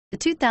The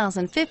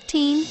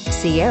 2015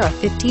 Sierra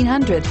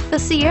 1500. The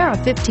Sierra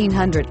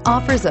 1500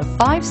 offers a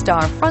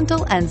 5-star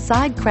frontal and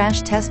side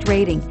crash test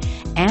rating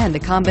and a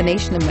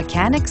combination of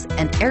mechanics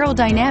and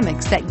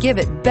aerodynamics that give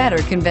it better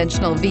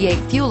conventional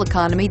V8 fuel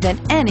economy than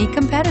any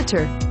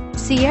competitor.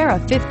 Sierra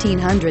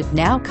 1500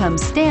 now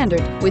comes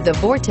standard with a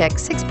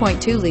Vortex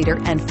 6.2-liter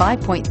and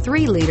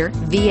 5.3-liter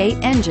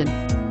V8 engine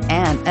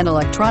and an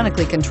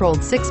electronically controlled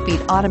 6-speed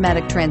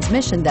automatic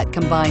transmission that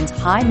combines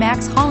high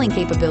max hauling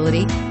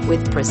capability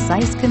with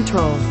precise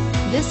control.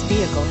 This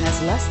vehicle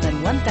has less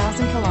than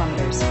 1,000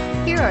 kilometers.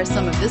 Here are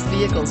some of this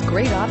vehicle's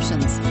great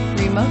options: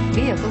 remote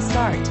vehicle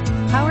start,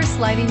 power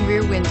sliding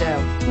rear window.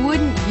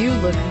 Wouldn't you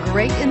look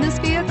great in this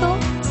vehicle?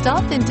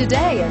 Stop in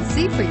today and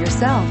see for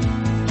yourself.